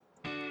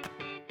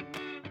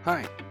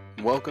Hi,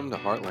 welcome to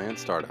Heartland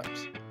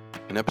Startups.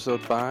 In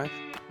episode 5,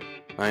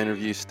 I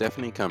interview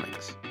Stephanie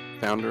Cummings,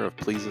 founder of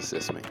Please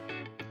Assist Me.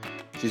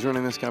 She's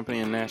running this company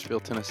in Nashville,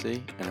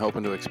 Tennessee, and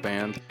hoping to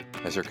expand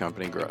as her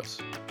company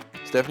grows.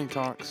 Stephanie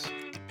talks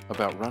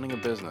about running a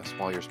business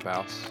while your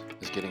spouse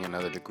is getting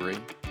another degree,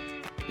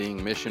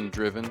 being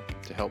mission-driven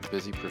to help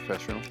busy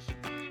professionals,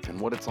 and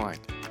what it's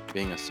like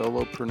being a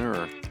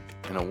solopreneur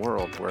in a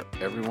world where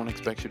everyone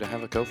expects you to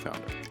have a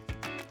co-founder.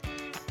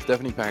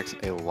 Stephanie packs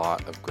a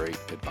lot of great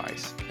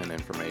advice and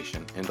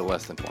information into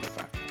less than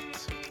 25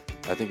 minutes.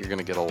 I think you're going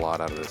to get a lot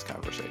out of this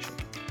conversation.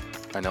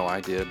 I know I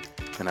did,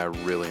 and I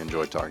really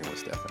enjoyed talking with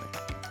Stephanie.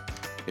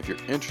 If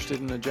you're interested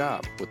in a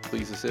job with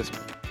Please Assist Me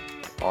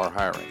or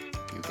hiring,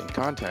 you can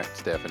contact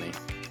Stephanie,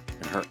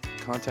 and her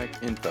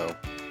contact info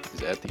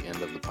is at the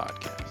end of the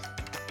podcast.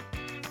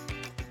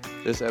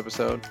 This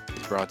episode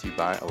is brought to you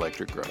by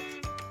Electric Growth.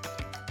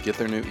 Get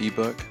their new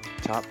ebook,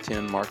 Top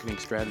 10 Marketing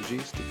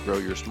Strategies to Grow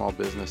Your Small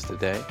Business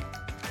Today,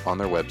 on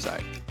their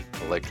website,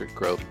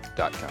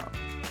 electricgrowth.com.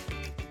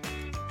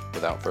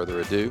 Without further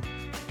ado,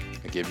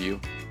 I give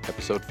you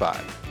episode 5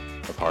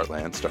 of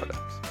Heartland Startups.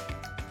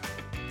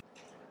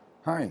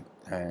 Hi,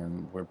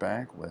 and we're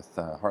back with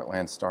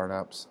Heartland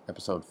Startups,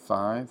 episode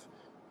 5.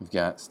 We've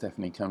got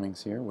Stephanie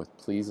Cummings here with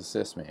Please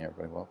Assist Me.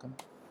 Everybody, welcome.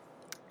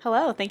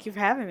 Hello, thank you for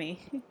having me.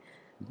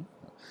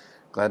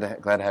 Glad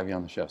to have you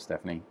on the show,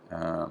 Stephanie.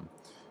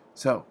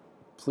 So,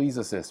 Please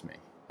Assist Me.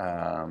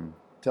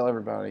 Tell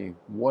everybody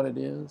what it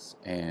is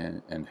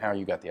and how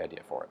you got the idea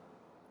for it.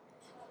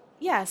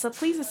 Yeah, so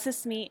Please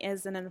Assist Me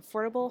is an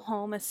affordable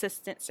home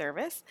assistant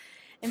service.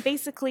 And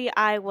basically,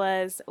 I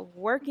was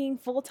working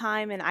full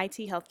time in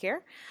IT healthcare.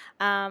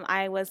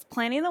 I was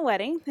planning the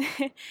wedding,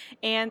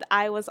 and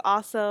I was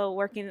also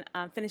working,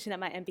 finishing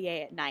up my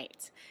MBA at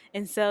night.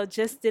 And so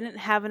just didn't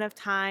have enough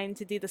time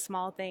to do the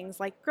small things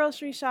like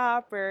grocery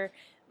shop, or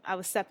I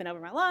was stepping over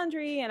my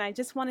laundry, and I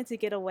just wanted to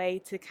get away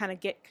to kind of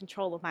get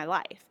control of my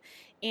life.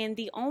 And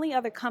the only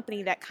other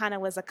company that kind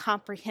of was a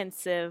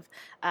comprehensive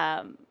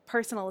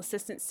personal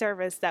assistant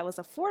service that was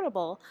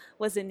affordable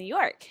was in New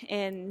York.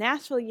 In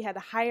Nashville, you had to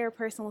hire a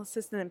personal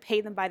assistant and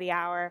pay them by the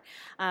hour,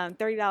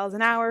 $30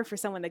 an hour for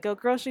someone to go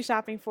grocery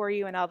shopping for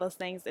you and all those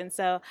things. And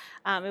so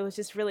it was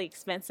just really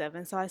expensive.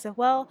 And so I said,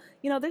 well,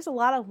 there's a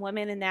lot of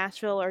women in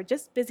Nashville or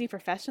just busy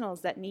professionals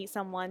that need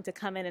someone to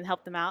come in and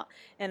help them out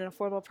at an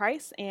affordable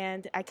price.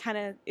 And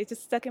it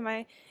just stuck in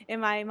my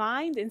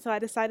mind. And so I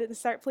decided to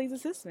start Please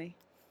Assist Me.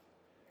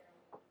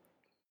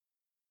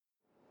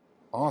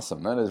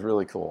 Awesome. That is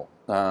really cool.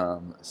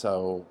 You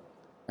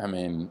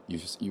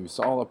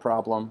saw a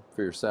problem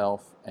for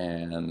yourself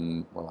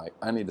and were like,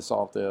 I need to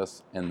solve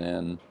this. And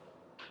then,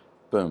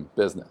 boom,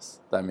 business.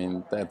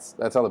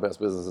 That's how the best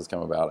businesses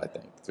come about, I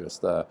think.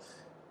 Just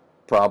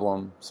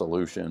problem,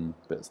 solution,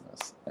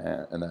 business.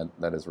 And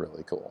that is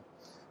really cool.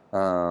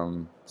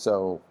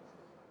 So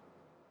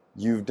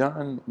you've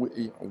done,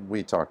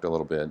 we talked a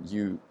little bit,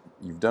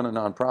 you've done a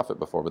nonprofit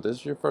before, but this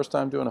is your first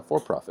time doing a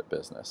for-profit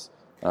business.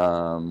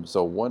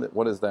 So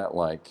what is that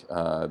like,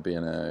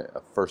 being a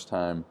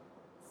first-time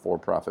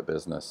for-profit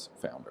business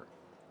founder?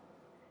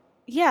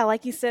 Yeah,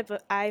 like you said,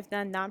 but I've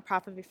done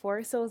nonprofit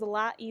before, so it was a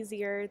lot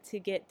easier to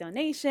get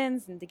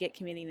donations and to get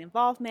community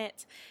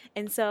involvement.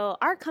 And so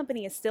our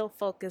company is still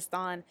focused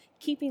on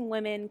keeping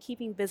women,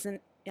 keeping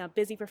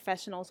busy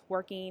professionals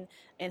working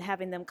and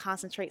having them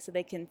concentrate so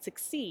they can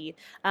succeed.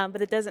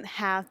 But it doesn't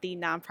have the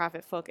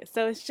nonprofit focus.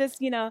 So it's just,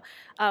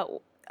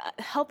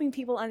 helping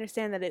people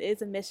understand that it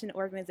is a mission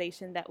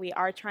organization, that we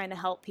are trying to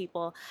help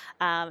people,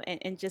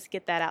 and just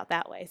get that out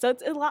that way. So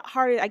it's a lot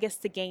harder, I guess,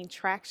 to gain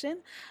traction.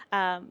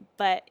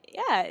 But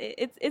yeah,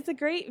 it's a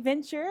great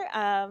venture,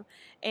 and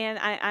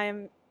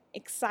I'm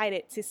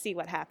excited to see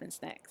what happens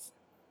next.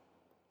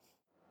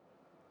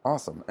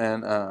 Awesome.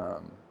 And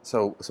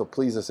so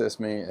Please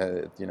Assist Me.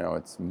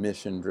 It's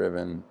mission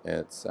driven.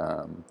 It's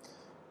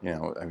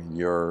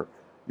you're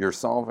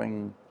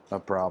solving a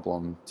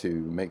problem to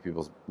make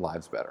people's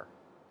lives better.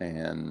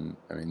 And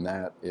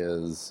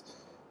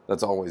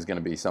that's always going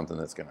to be something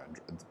that's going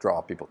to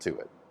draw people to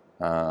it.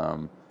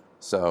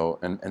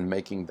 And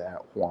making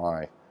that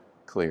why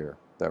clear,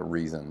 that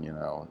reason,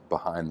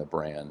 behind the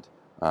brand,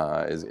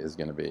 is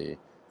going to be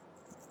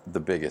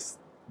the biggest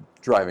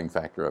driving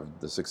factor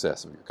of the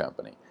success of your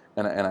company.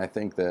 And I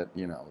think that,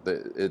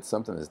 it's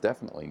something that's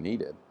definitely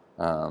needed.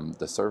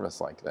 The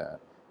service like that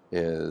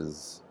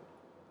is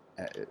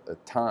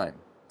time.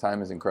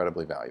 Time is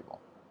incredibly valuable.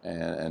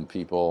 And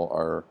people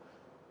are,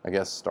 I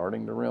guess,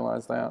 starting to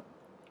realize that.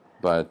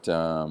 But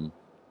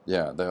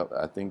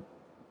I think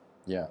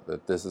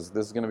that this is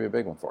going to be a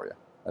big one for you.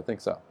 I think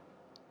so.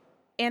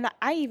 And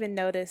I even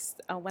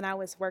noticed when I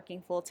was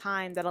working full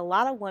time that a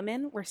lot of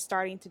women were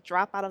starting to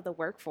drop out of the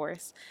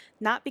workforce,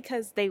 not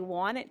because they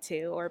wanted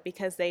to or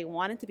because they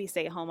wanted to be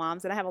stay at home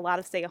moms. And I have a lot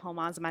of stay at home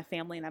moms in my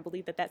family, and I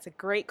believe that that's a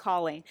great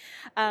calling.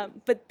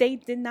 But they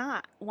did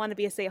not want to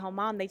be a stay at home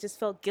mom. They just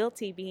felt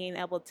guilty being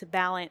able to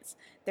balance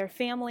their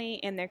family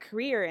and their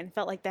career and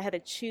felt like they had to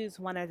choose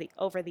one or the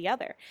over the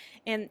other.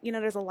 And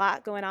there's a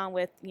lot going on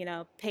with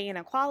pay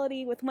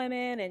inequality with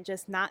women and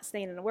just not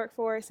staying in the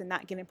workforce and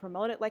not getting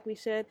promoted like we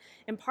should.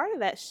 And part of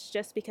that's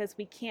just because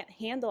we can't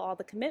handle all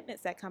the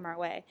commitments that come our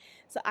way.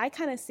 So I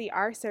kind of see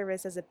our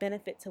service as a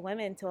benefit to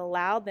women to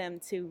allow them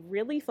to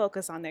really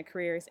focus on their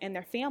careers and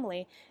their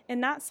family and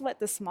not sweat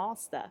the small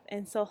stuff.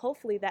 And so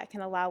hopefully that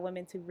can allow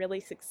women to really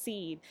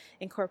succeed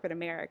in corporate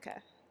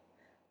America.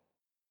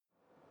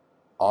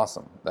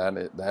 Awesome.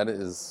 That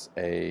is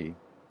a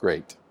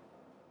great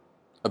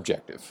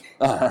objective.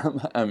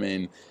 I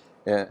mean,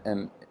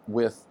 and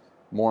with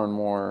more and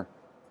more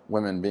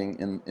women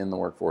being in the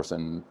workforce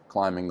and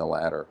climbing the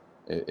ladder,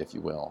 if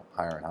you will,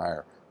 higher and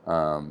higher,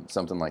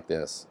 something like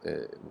this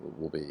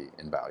will be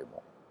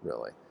invaluable,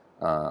 really.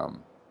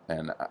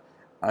 And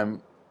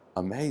I'm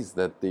amazed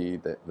that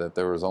that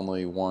there was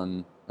only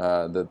one,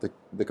 that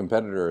the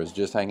competitor is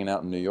just hanging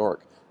out in New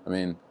York. I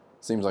mean, it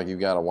seems like you've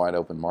got a wide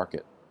open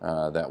market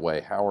that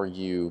way. How are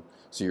you?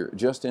 So you're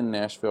just in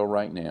Nashville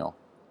right now.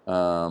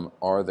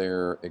 Are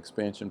there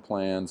expansion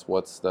plans?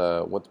 What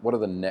are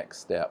the next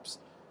steps?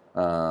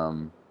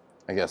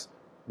 I guess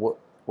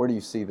where do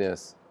you see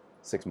this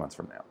 6 months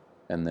from now,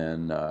 and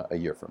then a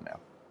year from now?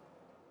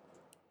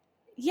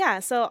 Yeah,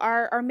 so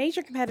our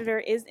major competitor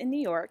is in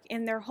New York,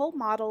 and their whole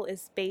model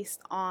is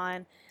based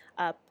on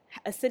a,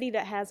 a city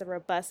that has a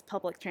robust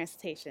public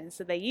transportation.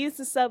 So they use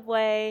the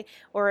subway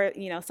or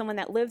someone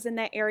that lives in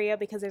that area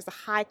because there's a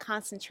high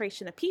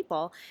concentration of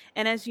people.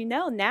 And as you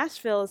know,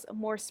 Nashville is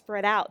more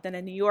spread out than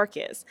a New York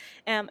is,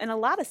 and a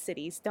lot of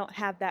cities don't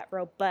have that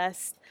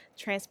robust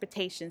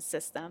transportation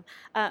system.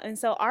 And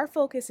so our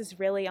focus is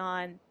really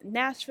on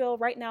Nashville.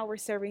 Right now, we're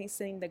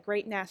servicing the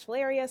Great Nashville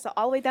area, so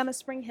all the way down to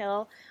Spring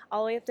Hill,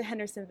 all the way up to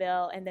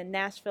Hendersonville, and then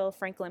Nashville,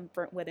 Franklin,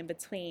 Brentwood in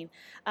between.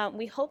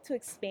 We hope to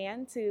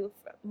expand to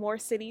more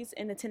cities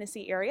in the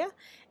Tennessee area,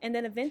 and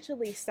then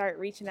eventually start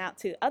reaching out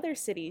to other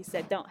cities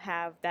that don't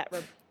have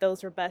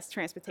those robust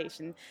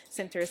transportation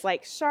centers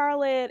like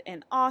Charlotte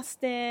and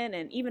Austin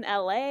and even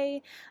LA.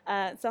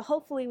 So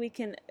hopefully we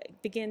can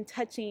begin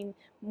touching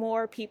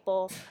more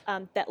people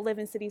that live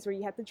in cities where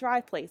you have to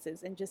drive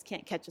places and just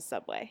can't catch a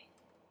subway.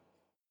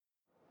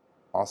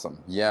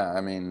 Awesome. Yeah,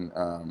 I mean,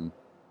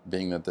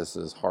 being that this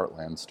is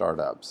Heartland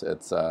Startups,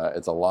 it's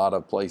a lot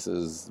of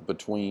places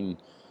between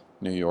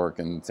New York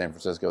and San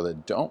Francisco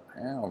that don't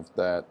have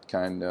that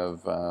kind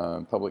of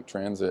public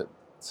transit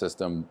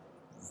system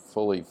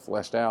fully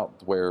fleshed out,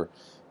 where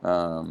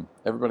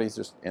everybody's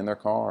just in their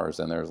cars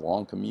and there's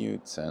long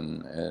commutes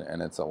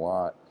and it's a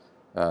lot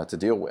to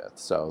deal with.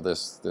 So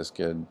this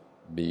could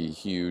be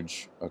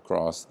huge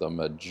across the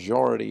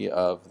majority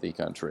of the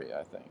country,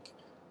 I think.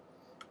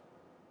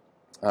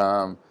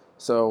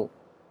 So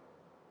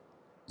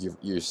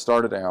you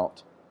started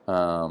out,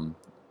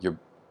 you're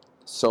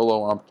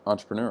solo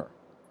entrepreneur.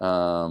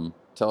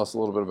 Tell us a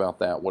little bit about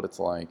that, what it's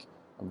like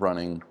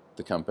running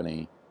the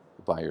company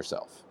by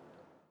yourself.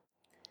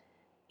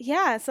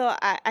 Yeah, so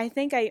I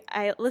think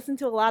I listen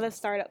to a lot of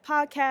startup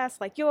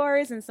podcasts like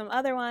yours and some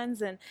other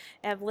ones, and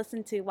have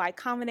listened to Y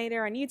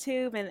Combinator on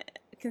YouTube, and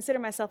consider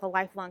myself a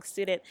lifelong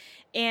student.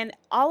 And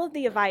all of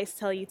the advice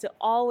tell you to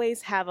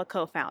always have a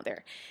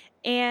co-founder.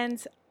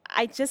 And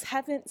I just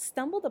haven't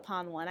stumbled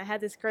upon one. I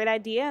had this great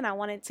idea and I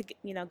wanted to,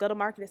 go to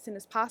market as soon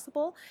as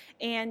possible,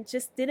 and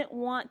just didn't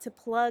want to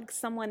plug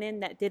someone in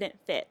that didn't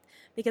fit,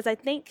 because I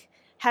think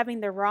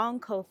having the wrong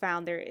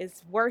co-founder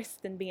is worse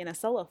than being a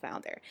solo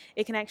founder.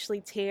 It can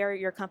actually tear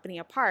your company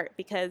apart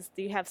because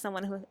you have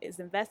someone who is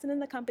invested in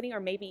the company,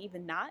 or maybe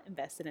even not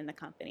invested in the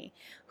company,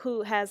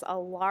 who has a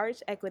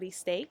large equity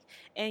stake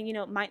and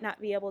might not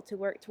be able to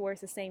work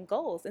towards the same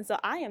goals. And so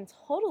I am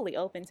totally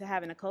open to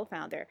having a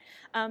co-founder.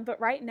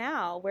 But right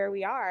now, where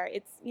we are,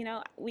 it's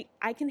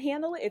I can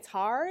handle it. It's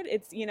hard.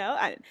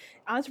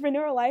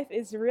 Entrepreneurial life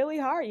is really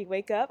hard. You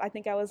wake up. I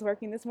think I was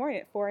working this morning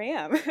at 4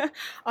 a.m.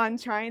 on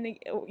trying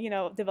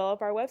to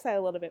develop our website a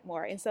little bit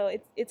more. And so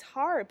it's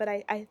hard, but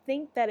I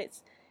think that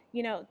it's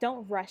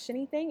don't rush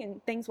anything,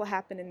 and things will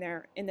happen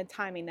in the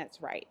timing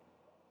that's right.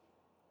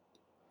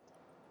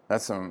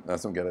 That's some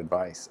good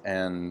advice,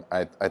 and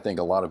I think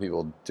a lot of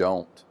people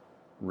don't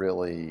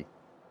really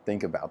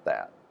think about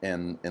that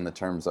in the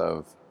terms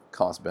of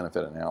cost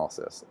benefit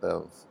analysis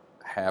of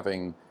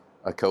having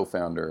a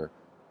co-founder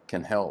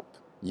can help,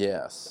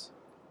 yes,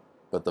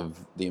 but the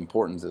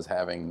importance is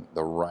having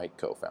the right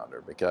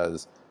co-founder,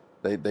 because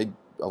they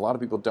a lot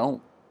of people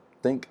don't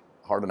think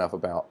hard enough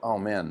about, oh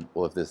man,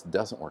 well, if this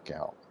doesn't work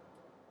out,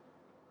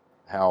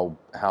 how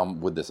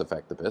would this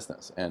affect the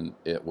business? And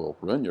it will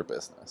ruin your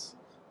business.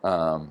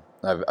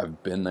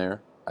 I've been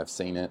there. I've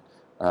seen it.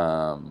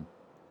 I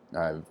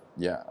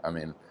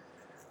mean,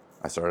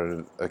 I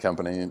started a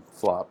company,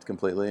 flopped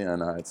completely,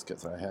 and it's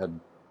because I had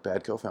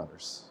bad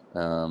co-founders.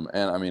 And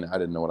I mean, I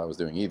didn't know what I was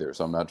doing either,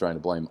 so I'm not trying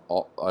to blame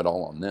at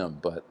all on them.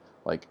 But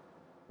like,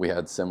 we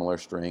had similar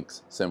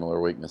strengths, similar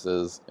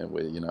weaknesses, and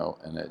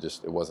and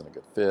it wasn't a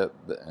good fit.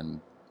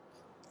 And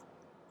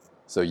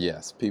so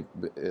yes,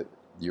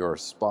 you're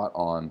spot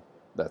on.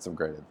 That's some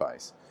great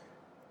advice.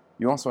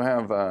 you also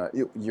have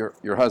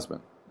your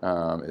husband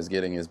is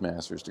getting his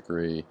master's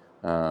degree,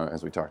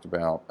 as we talked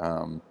about,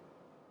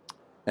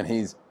 and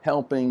he's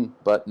helping,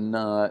 but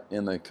not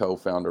in the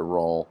co-founder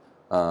role.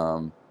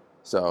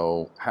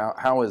 So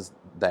how is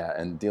that,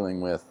 and dealing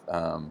with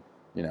the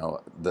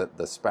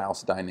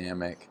spouse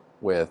dynamic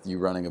with you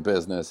running a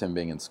business, him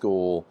being in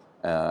school?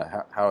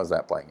 How is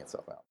that playing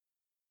itself out?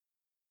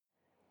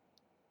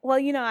 Well,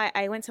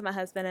 I went to my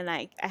husband and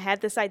I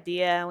had this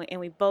idea, and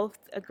we both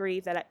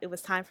agreed that it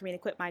was time for me to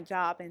quit my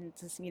job and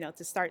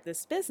to start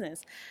this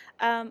business.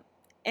 Um,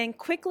 and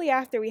quickly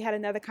after, we had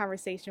another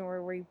conversation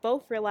where we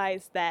both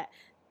realized that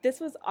this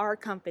was our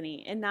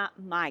company and not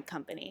my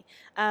company.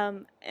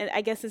 And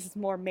I guess this is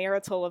more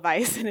marital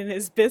advice than it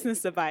is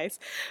business advice.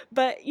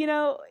 But,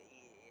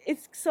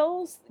 it's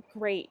so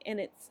great.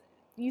 And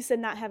you said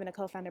not having a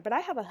co founder, but I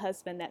have a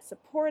husband that's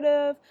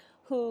supportive,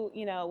 who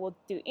will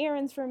do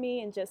errands for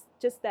me, and just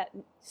that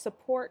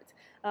support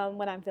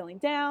when I'm feeling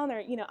down.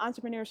 Or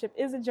entrepreneurship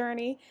is a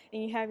journey,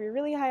 and you have your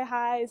really high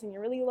highs and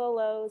your really low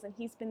lows, and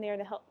he's been there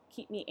to help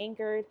keep me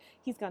anchored.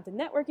 He's gone to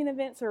networking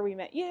events where we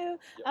met you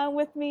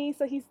with me,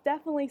 so he's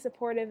definitely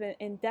supportive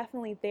and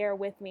definitely there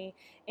with me.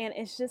 And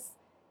it's just,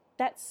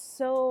 that's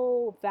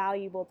so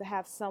valuable to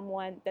have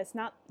someone that's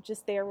not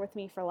just there with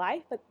me for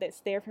life, but that's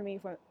there for me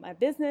for my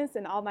business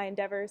and all my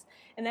endeavors.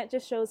 And that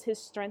just shows his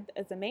strength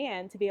as a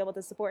man to be able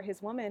to support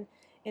his woman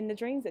in the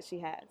dreams that she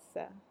has.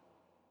 So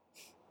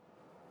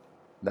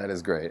That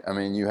is great. I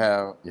mean, you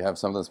have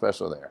something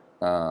special there,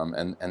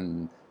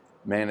 and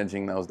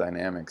managing those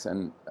dynamics.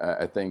 And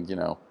I think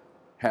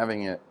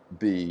having it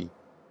be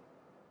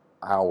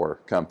our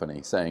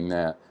company, saying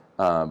that,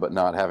 but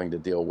not having to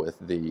deal with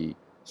the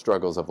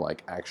struggles of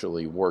like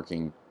actually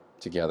working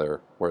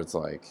together, where it's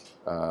like,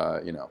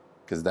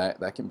 because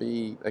that can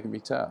be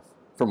tough,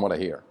 from what I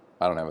hear.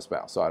 I don't have a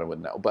spouse, so I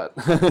wouldn't know, but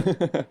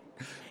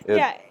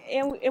yeah,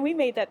 and we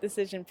made that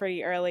decision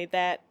pretty early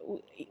that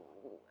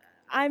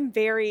I'm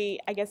very,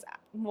 I guess,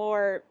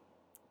 more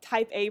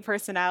type A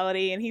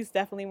personality, and he's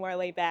definitely more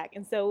laid back.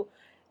 And so,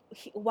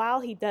 while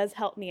he does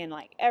help me in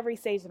like every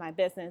stage of my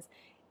business,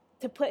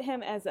 to put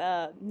him as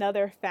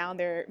another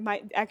founder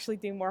might actually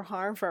do more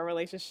harm for our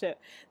relationship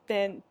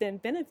than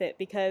benefit,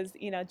 because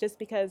just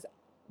because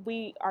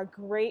we are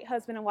great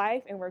husband and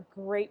wife, and we're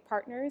great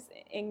partners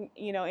in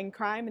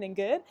crime and in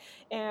good,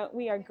 and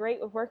we are great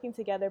with working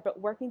together, but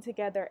working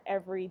together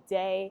every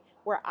day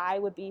where I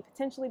would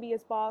potentially be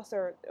his boss,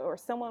 or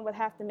someone would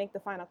have to make the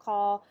final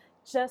call,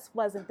 just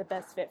wasn't the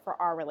best fit for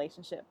our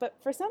relationship. But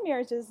for some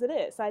marriages, it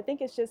is. So I think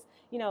it's just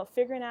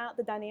figuring out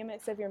the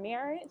dynamics of your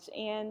marriage,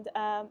 and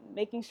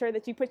making sure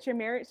that you put your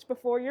marriage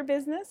before your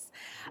business,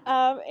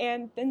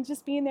 and then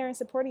just being there and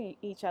supporting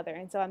each other.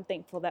 And so I'm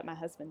thankful that my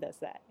husband does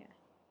that. Yeah.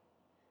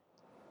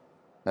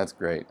 That's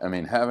great. I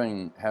mean,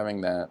 having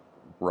that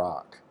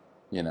rock,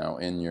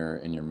 in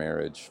your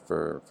marriage,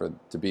 for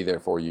to be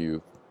there for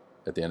you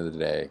at the end of the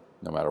day,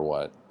 no matter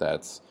what,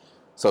 that's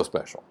so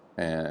special.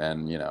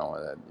 And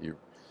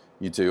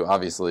you two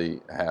obviously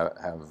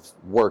have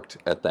worked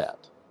at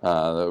that.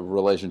 The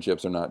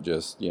relationships are not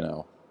just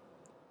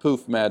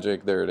poof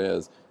magic. There it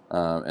is.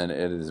 And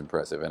it is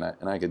impressive.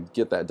 And I could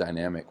get that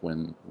dynamic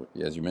when,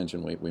 as you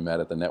mentioned, we met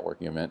at the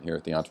networking event here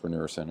at the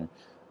Entrepreneur Center,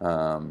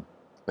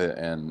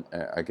 and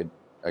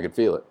I could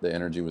feel it. The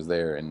energy was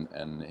there,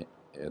 and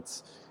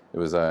it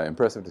was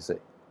impressive to see.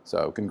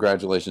 So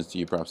congratulations to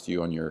you, props to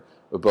you on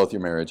both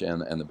your marriage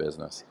and the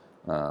business.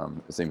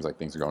 It seems like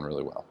things are going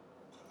really well.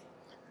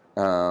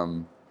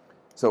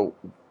 So,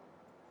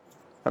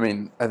 I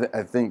mean,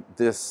 I think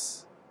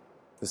this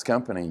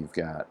company you've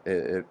got,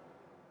 it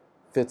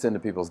fits into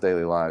people's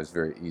daily lives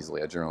very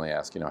easily. I generally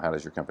ask, how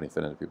does your company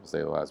fit into people's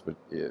daily lives? But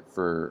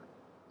for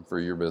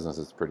your business,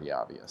 it's pretty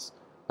obvious.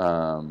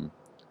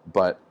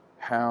 But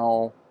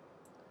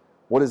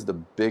what is the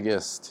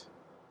biggest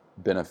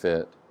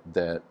benefit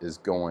that is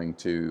going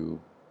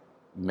to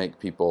make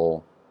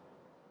people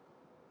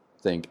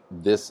think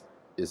this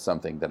is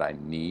something that I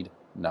need,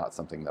 not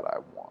something that I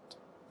want?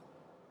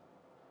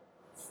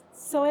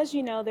 So as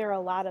you know, there are a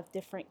lot of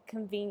different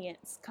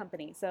convenience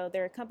companies. So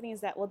there are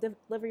companies that will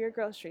deliver your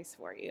groceries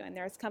for you, and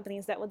there's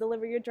companies that will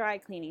deliver your dry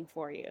cleaning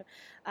for you.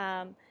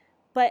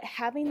 But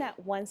having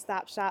that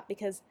one-stop shop,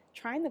 because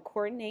trying to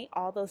coordinate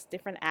all those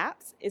different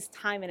apps is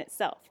time in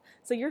itself.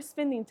 So you're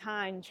spending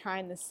time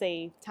trying to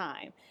save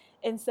time.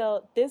 And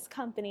so this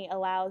company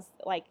allows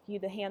like you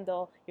to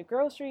handle your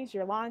groceries,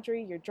 your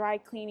laundry, your dry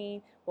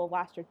cleaning. We'll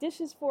wash your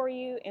dishes for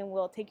you, and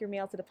we'll take your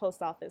mail to the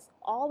post office,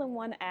 all in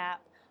one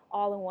app,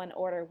 all in one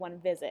order, one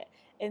visit.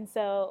 And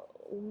so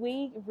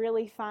we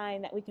really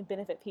find that we can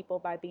benefit people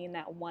by being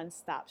that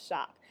one-stop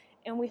shop.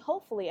 And we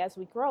hopefully, as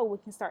we grow, we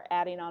can start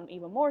adding on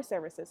even more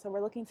services. So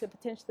we're looking to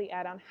potentially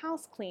add on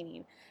house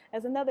cleaning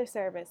as another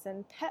service,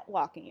 and pet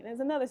walking as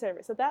another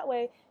service. So that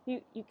way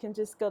you can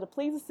just go to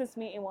Please Assist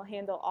Me, and we'll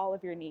handle all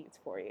of your needs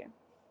for you.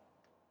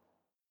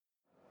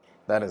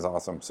 That is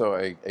awesome. So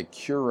a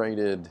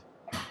curated,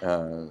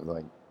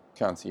 like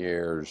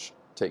concierge,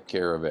 take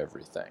care of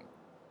everything.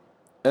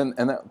 And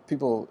that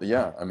people,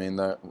 yeah, I mean,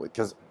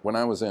 because when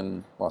I was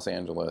in Los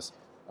Angeles,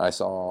 I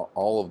saw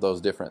all of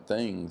those different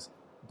things,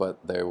 but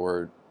they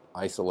were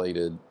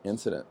isolated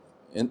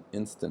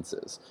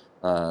instances.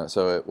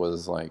 So it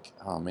was like,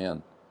 oh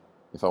man,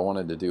 if I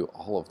wanted to do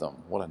all of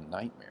them, what a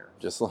nightmare!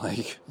 Just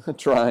like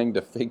trying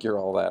to figure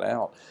all that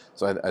out.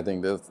 So I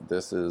think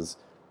this is,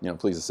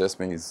 Please Assist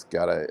Me's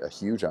got a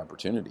huge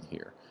opportunity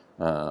here,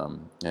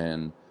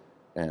 and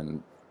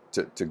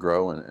to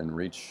grow and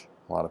reach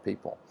a lot of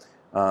people.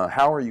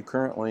 How are you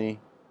currently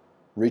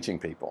reaching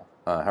people?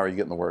 How are you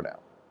getting the word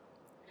out?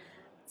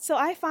 So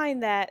I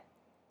find that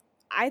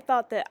I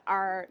thought that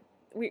our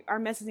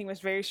messaging was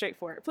very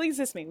straightforward. Please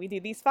assist me. We do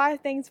these 5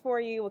 things for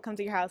you. We'll come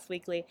to your house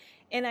weekly.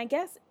 And I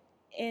guess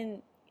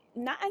in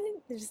not I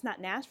think it's just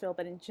not Nashville,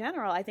 but in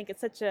general, I think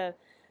it's such an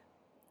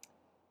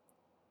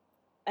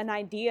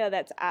idea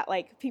that's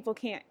like people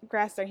can't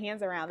grasp their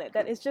hands around it.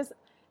 That it's just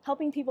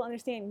helping people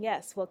understand.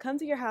 Yes, we'll come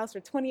to your house for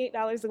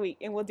 $28 a week,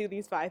 and we'll do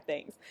these 5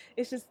 things.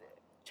 It's just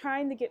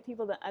trying to get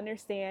people to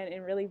understand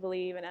and really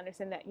believe and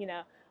understand that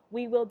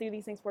we will do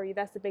these things for you.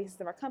 That's the basis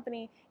of our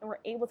company, and we're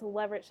able to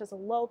leverage just a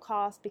low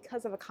cost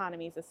because of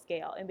economies of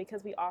scale and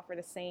because we offer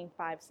the same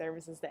 5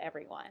 services to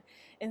everyone.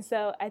 And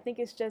so I think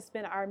it's just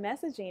been our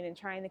messaging and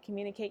trying to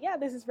communicate, yeah,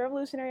 this is a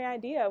revolutionary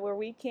idea where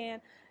we can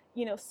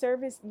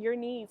service your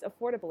needs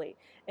affordably.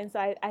 And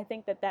so I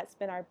think that that's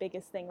been our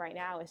biggest thing right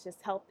now is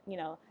just help,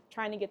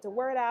 trying to get the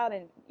word out.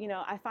 And,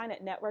 I find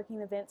that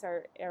networking events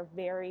are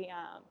very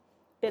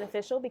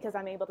beneficial because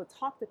I'm able to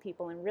talk to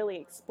people and really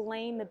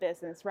explain the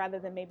business rather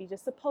than maybe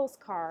just a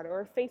postcard or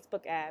a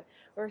Facebook ad,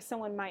 or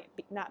someone might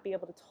not be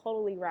able to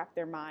totally wrap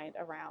their mind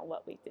around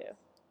what we do.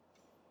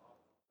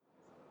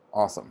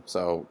 Awesome.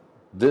 So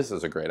this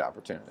is a great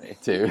opportunity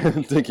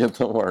to to get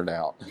the word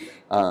out.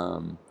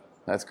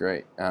 That's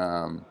great.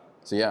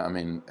 So yeah, I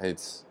mean, it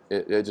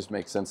just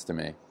makes sense to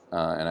me,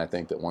 and I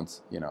think that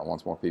once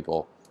more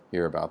people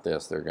hear about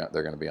this, they're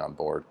going to be on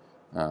board,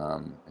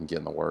 and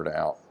getting the word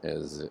out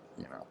is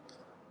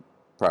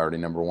priority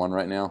number one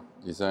right now,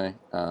 you say.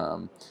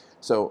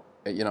 So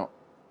you're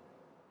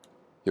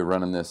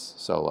running this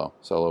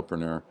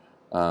solopreneur,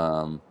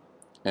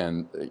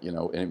 and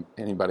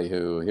anybody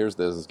who hears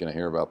this is going to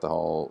hear about the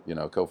whole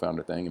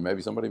co-founder thing, and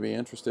maybe somebody be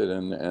interested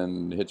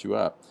and hit you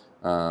up.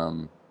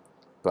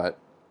 But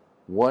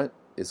what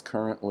is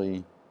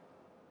currently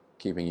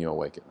keeping you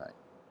awake at night?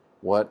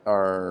 What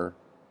are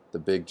the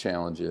big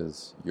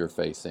challenges you're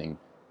facing,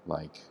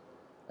 like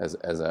as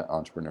an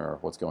entrepreneur?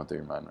 What's going through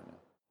your mind right now?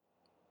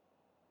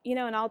 In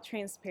all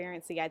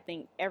transparency, I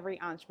think every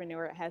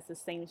entrepreneur has the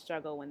same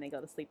struggle when they go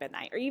to sleep at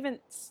night, or even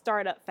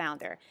startup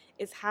founder,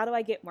 is how do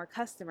I get more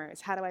customers?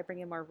 How do I bring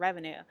in more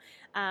revenue?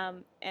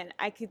 And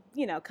I could,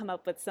 come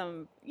up with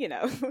some,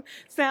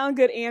 sound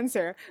good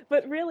answer,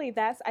 but really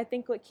that's, I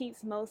think, what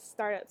keeps most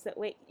startups at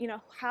wait.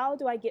 How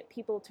do I get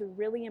people to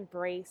really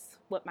embrace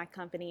what my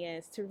company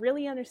is, to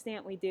really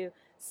understand what we do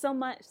so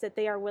much that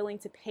they are willing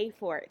to pay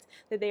for it,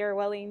 that they are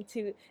willing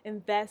to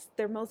invest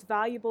their most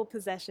valuable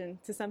possession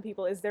to some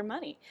people is their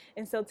money.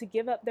 And so to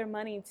give up their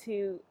money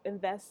to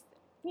invest,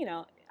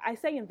 I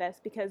say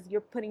invest because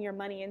you're putting your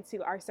money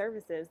into our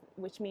services,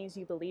 which means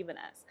you believe in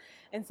us.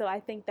 And so I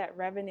think that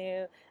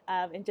revenue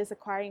and just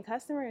acquiring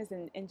customers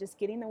and just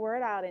getting the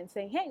word out and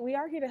saying, hey, we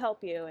are here to help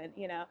you,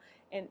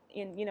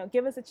 and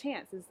give us a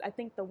chance is, I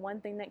think, the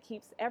one thing that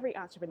keeps every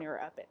entrepreneur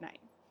up at night.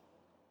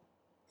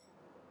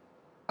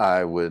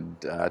 I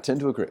would tend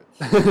to agree.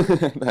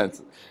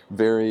 That's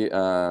very,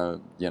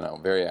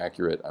 very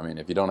accurate. I mean,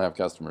 if you don't have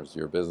customers,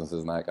 your business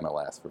is not going to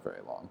last for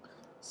very long.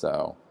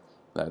 So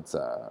that's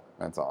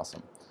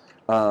awesome.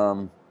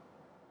 All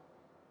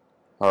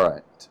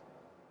right.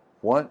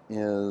 What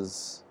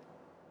is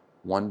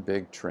one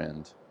big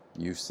trend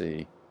you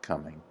see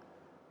coming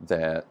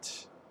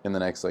that in the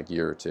next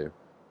year or two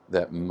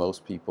that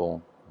most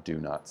people do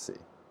not see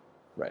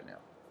right now?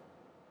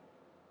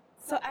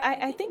 So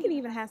I think it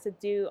even has to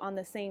do on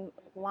the same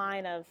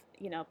line of,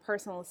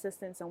 personal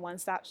assistants and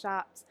one-stop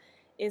shops,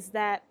 is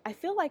that I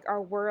feel like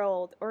our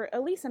world, or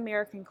at least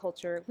American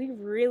culture, we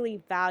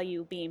really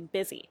value being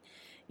busy.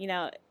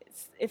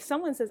 If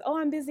someone says, oh,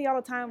 I'm busy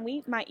all the time,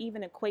 we might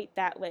even equate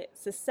that with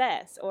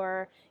success,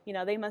 or,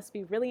 they must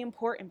be really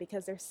important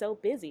because they're so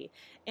busy.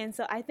 And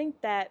so I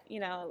think that, a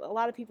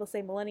lot of people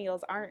say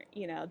millennials aren't,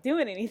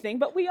 doing anything,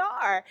 but we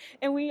are.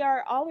 And we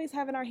are always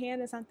having our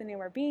hand in something, and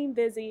we're being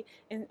busy,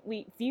 and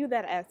we view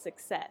that as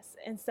success.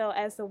 And so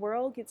as the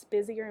world gets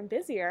busier and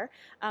busier,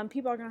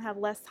 people are going to have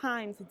less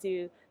time to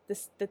do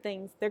the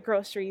things, their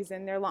groceries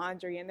and their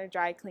laundry and their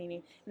dry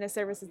cleaning and the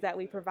services that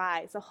we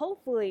provide. So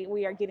hopefully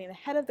we are getting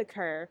ahead of the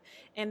curve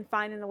and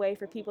finding a way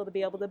for people to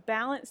be able to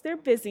balance their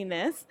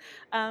busyness,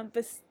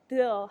 but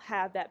still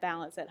have that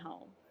balance at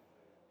home.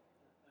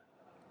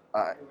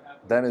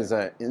 That is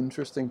an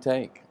interesting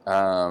take,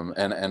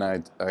 and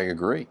I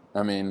agree.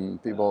 I mean,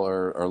 people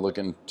are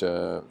looking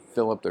to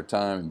fill up their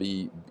time and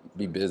be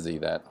busy.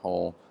 That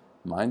whole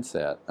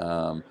mindset.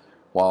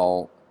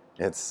 While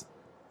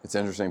it's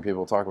interesting,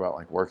 people talk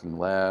about working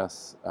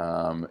less,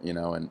 and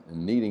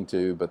needing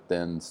to, but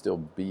then still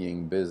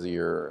being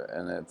busier,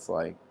 and it's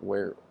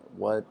where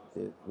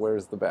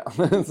where's the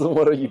balance?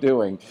 What are you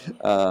doing?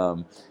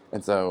 And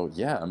so,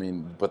 yeah, I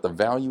mean, but the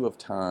value of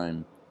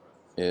time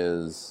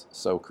is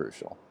so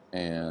crucial,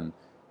 and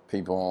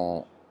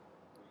people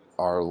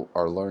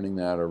are learning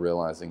that, or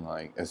realizing,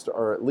 like,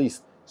 or at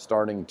least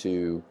starting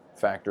to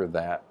factor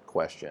that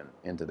question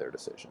into their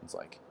decisions.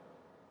 Like,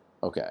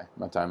 okay,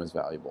 my time is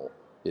valuable.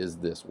 Is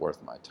this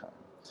worth my time?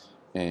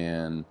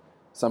 And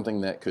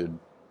something that could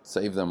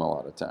save them a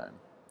lot of time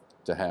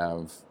to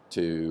have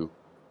to,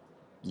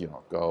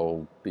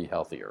 go be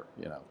healthier,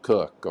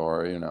 cook,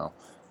 or,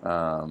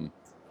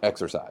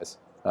 exercise,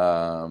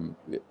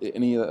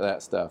 any of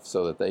that stuff,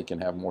 so that they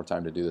can have more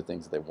time to do the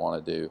things that they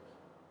want to do,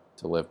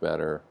 to live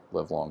better,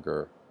 live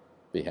longer,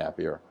 be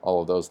happier,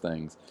 all of those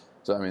things.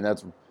 So, I mean,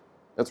 that's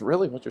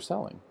really what you're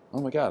selling. Oh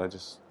my God, I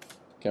just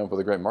came up with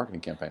a great marketing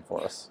campaign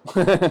for us.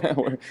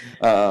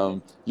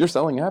 You're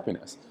selling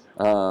happiness.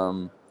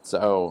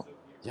 So,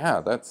 yeah,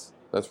 that's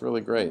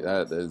really great.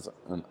 That is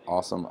an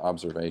awesome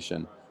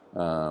observation,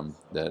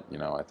 that,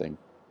 I think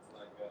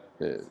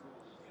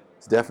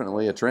it's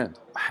definitely a trend.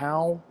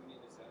 How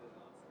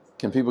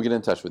can people get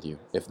in touch with you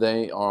if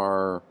they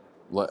are,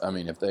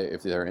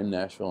 if they're in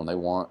Nashville and they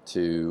want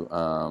to,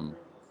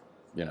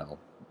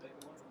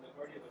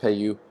 pay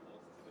you?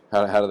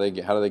 How do they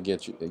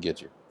get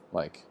you?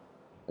 Like,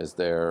 is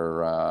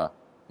there,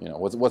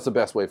 what's the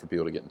best way for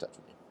people to get in touch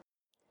with you?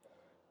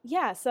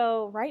 Yeah,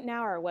 so right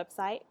now our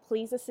website,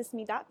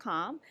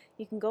 pleaseassistme.com,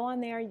 you can go on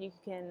there, you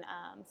can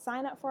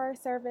sign up for our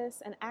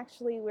service, and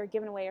actually we're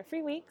giving away a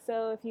free week.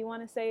 So if you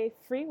want to say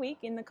free week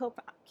in the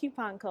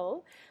coupon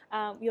code,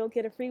 you'll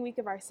get a free week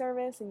of our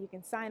service, and you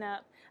can sign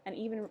up and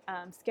even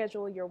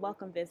schedule your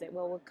welcome visit.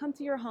 We'll come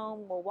to your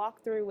home, we'll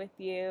walk through with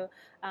you,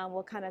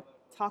 we'll kind of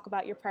talk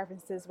about your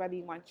preferences, whether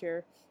you want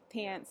your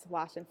pants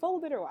washed and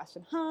folded or washed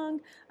and hung.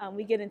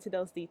 We get into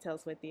those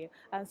details with you.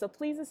 So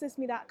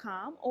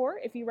pleaseassistme.com, or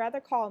if you rather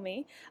call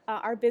me,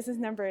 our business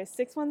number is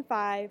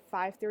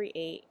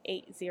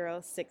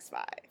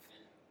 615-538-8065.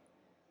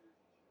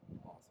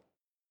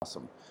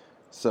 Awesome.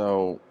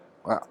 So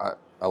I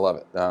love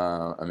it.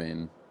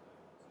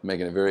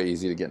 Making it very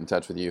easy to get in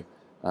touch with you.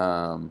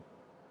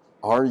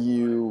 Are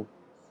you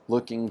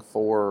looking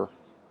for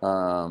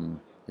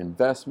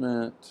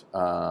investment?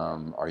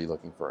 Are you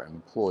looking for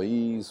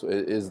employees?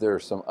 Is there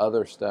some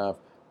other stuff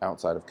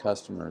outside of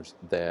customers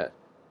that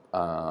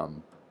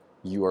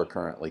you are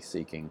currently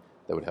seeking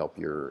that would help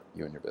you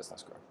and your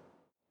business grow?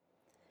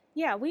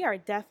 Yeah, we are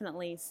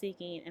definitely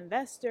seeking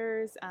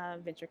investors,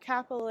 venture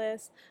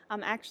capitalists.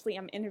 I'm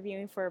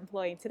interviewing for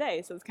employee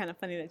today, so it's kind of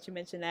funny that you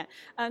mentioned that.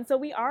 So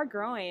we are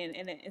growing,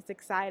 and it's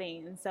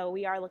exciting. And so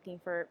we are looking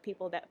for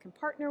people that can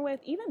partner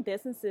with, even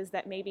businesses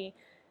that maybe,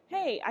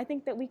 hey, I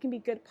think that we can be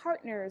good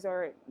partners,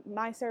 or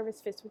my service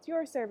fits with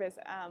your service.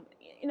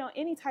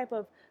 Any type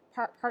of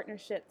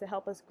partnership to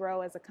help us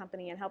grow as a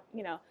company and help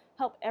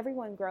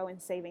everyone grow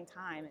in saving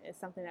time is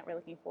something that we're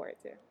looking forward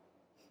to.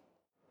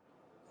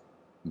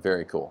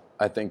 Very cool.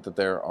 I think that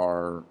there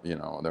are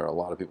a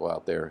lot of people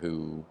out there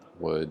who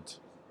would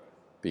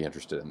be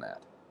interested in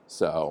that.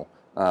 So,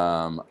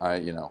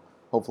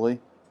 hopefully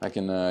I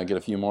can get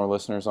a few more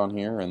listeners on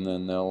here, and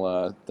then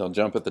they'll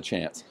jump at the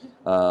chance.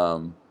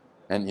 And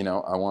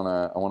I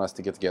want us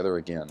to get together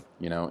again,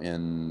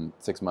 in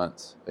 6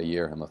 months, a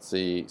year, and let's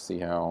see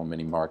how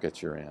many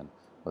markets you're in.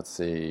 Let's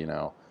see,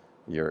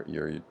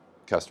 your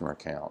customer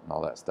count and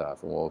all that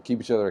stuff, and we'll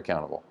keep each other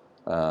accountable.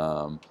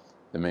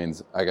 It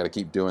means I got to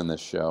keep doing this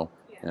show,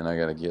 and I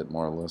got to get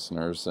more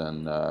listeners,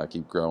 and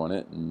keep growing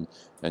it, and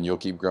you'll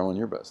keep growing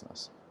your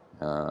business.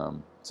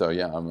 So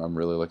yeah, I'm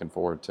really looking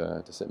forward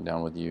to sitting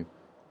down with you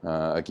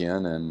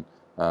again, and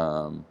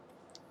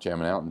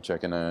jamming out and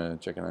checking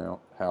out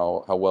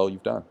how well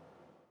you've done.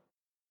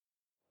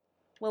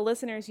 Well,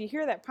 listeners, you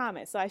hear that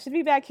promise. So I should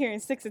be back here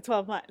in 6 to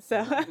 12 months.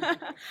 So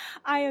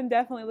I am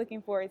definitely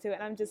looking forward to it.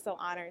 And I'm just so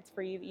honored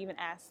for you to even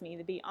ask me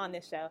to be on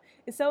this show.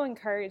 It's so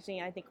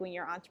encouraging, I think, when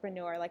you're an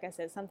entrepreneur. Like I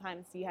said,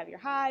 sometimes you have your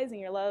highs and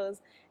your lows,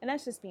 and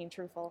that's just being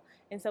truthful.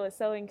 And so it's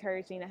so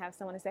encouraging to have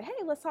someone to say,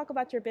 hey, let's talk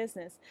about your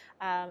business.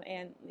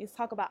 And let's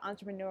talk about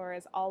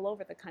entrepreneurs all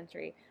over the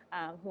country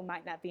who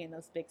might not be in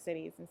those big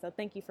cities. And so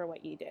thank you for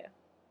what you do.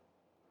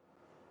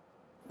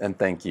 And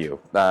thank you.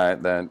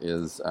 That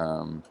is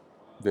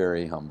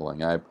very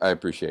humbling. I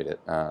appreciate it.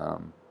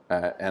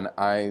 And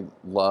I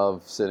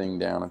love sitting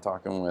down and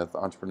talking with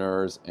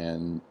entrepreneurs,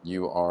 and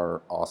you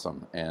are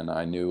awesome. And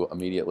I knew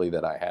immediately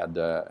that I had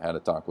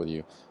to talk with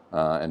you,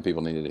 and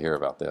people needed to hear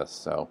about this.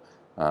 So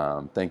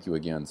thank you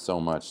again so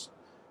much,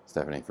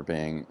 Stephanie, for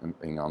being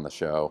on the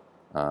show.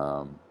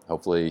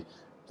 Hopefully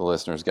the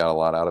listeners got a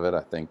lot out of it. I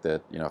think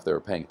that, if they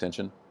were paying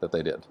attention, that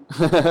they did.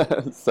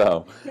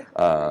 So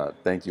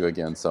thank you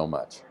again so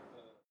much.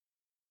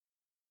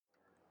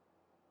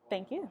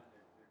 Thank you.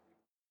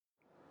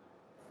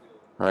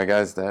 All right,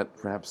 guys, that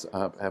wraps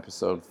up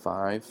episode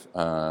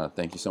 5.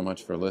 Thank you so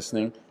much for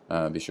listening.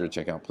 Be sure to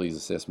check out Please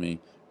Assist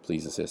Me,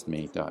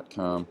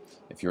 pleaseassistme.com.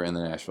 If you're in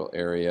the Nashville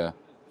area,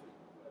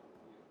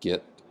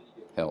 get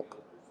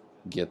help.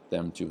 Get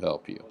them to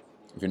help you.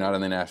 If you're not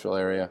in the Nashville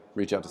area,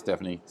 reach out to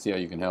Stephanie, see how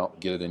you can help,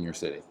 get it in your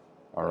city.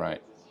 All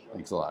right.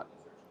 Thanks a lot.